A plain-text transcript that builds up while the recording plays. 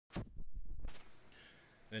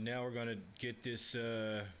And now we're gonna get this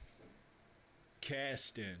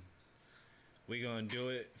cast in. We're gonna do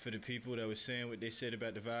it for the people that were saying what they said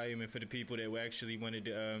about the volume, and for the people that actually wanted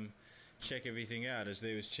to check everything out as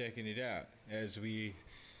they was checking it out. As we,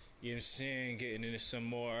 you know what I'm saying, getting into some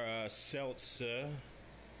more seltzer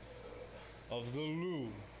of the Lou.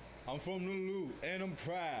 I'm from the Lou, and I'm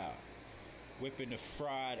proud. Whipping the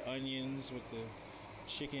fried onions with the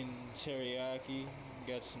chicken teriyaki.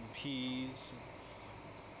 Got some peas,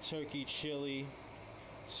 turkey chili,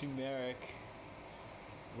 turmeric,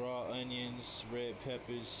 raw onions, red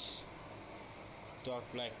peppers, dark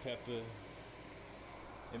black pepper. You know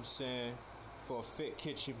what I'm saying? For a fit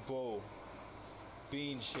kitchen bowl.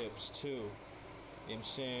 Bean chips too. You know what I'm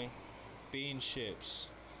saying? Bean chips.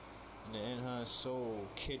 In the Enhanced Soul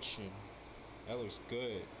kitchen. That looks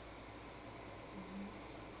good.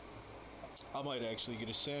 I might actually get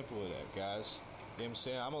a sample of that, guys. You know what I'm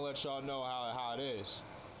saying? I'm gonna let y'all know how it is.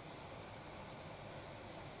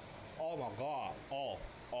 Oh my god. Oh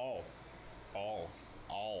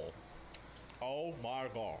my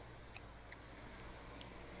god.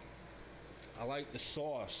 I like the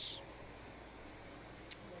sauce.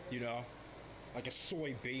 You know, like a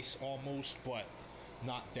soy base almost, but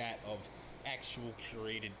not that of actual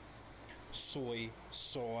curated soy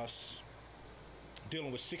sauce.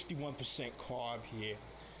 Dealing with 61% carb here,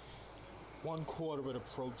 1/4 of the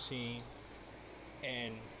protein,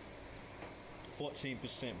 and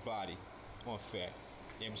 14% body on fat. You know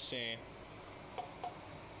what I'm saying?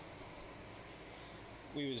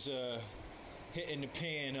 We was hitting the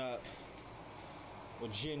pan up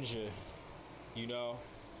with ginger, you know.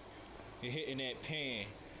 You're hitting that pan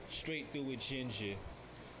straight through with ginger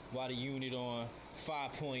while the unit on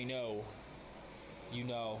 5.0, you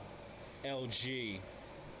know, LG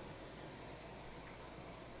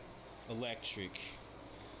electric.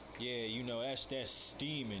 Yeah, you know, that's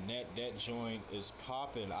steaming. That joint is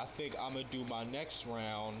popping. I think I'm gonna do my next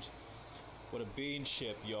round with a bean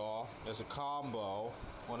chip, y'all. As a combo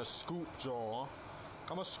on a scoop jaw. I'm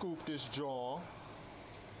gonna scoop this jaw. You know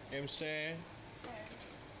what I'm saying?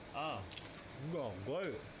 You going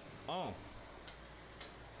good. I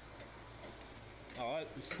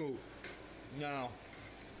like the scoop. Now,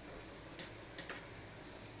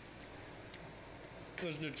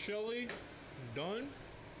 is the chili done?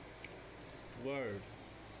 Word.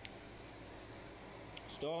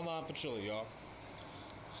 Still in line for chili, y'all.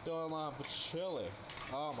 Still in line for chili.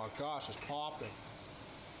 Oh my gosh, it's popping.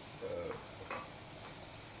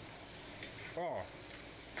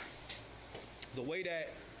 The way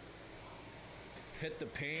that hit the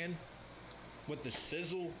pan with the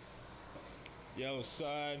sizzle, yo,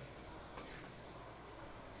 son.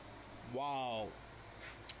 Wow.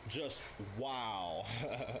 Just wow.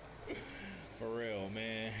 For real,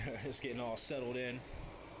 man. It's getting all settled in,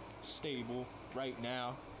 stable right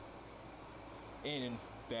now, and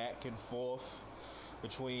back and forth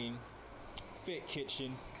between Fit Kitchen,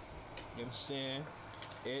 you know what I'm saying,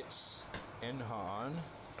 It's and Han.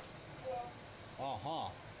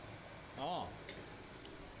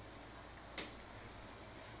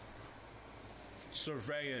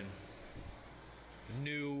 Surveying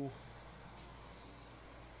new,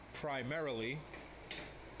 primarily,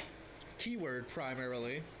 keyword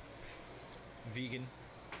primarily,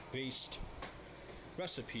 vegan-based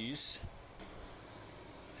recipes,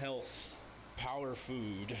 health, power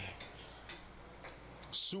food,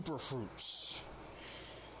 superfruits,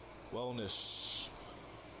 wellness.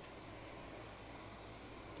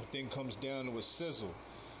 The thing comes down to a sizzle.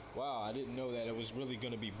 Wow, I didn't know that it was really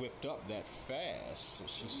going to be whipped up that fast. So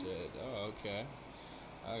she said, oh, okay.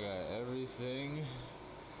 I got everything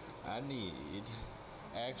I need.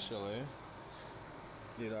 Actually,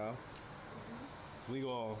 you know, we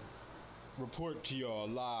gonna report to y'all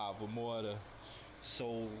live with more of the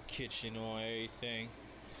Soul Kitchen on everything.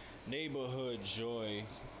 Neighborhood Joy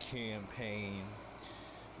campaign,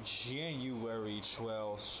 January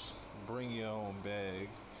 12th. Bring your own bag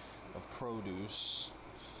of produce.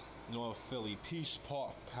 North Philly, Peace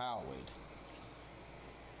Park powered.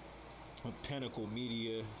 With Pinnacle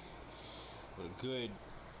Media, with a good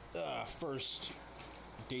first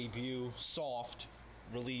debut, soft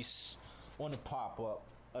release on the pop-up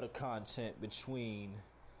of the content between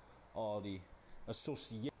all the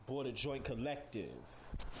associate Border Joint Collective.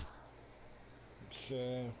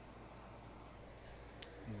 So,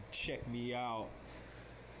 check me out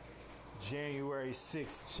January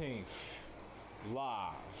 16th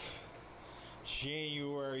live.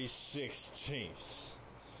 January 16th.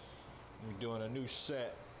 I'm doing a new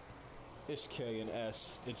set. It's K and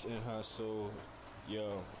S. It's Enhanced Soul.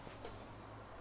 Yo.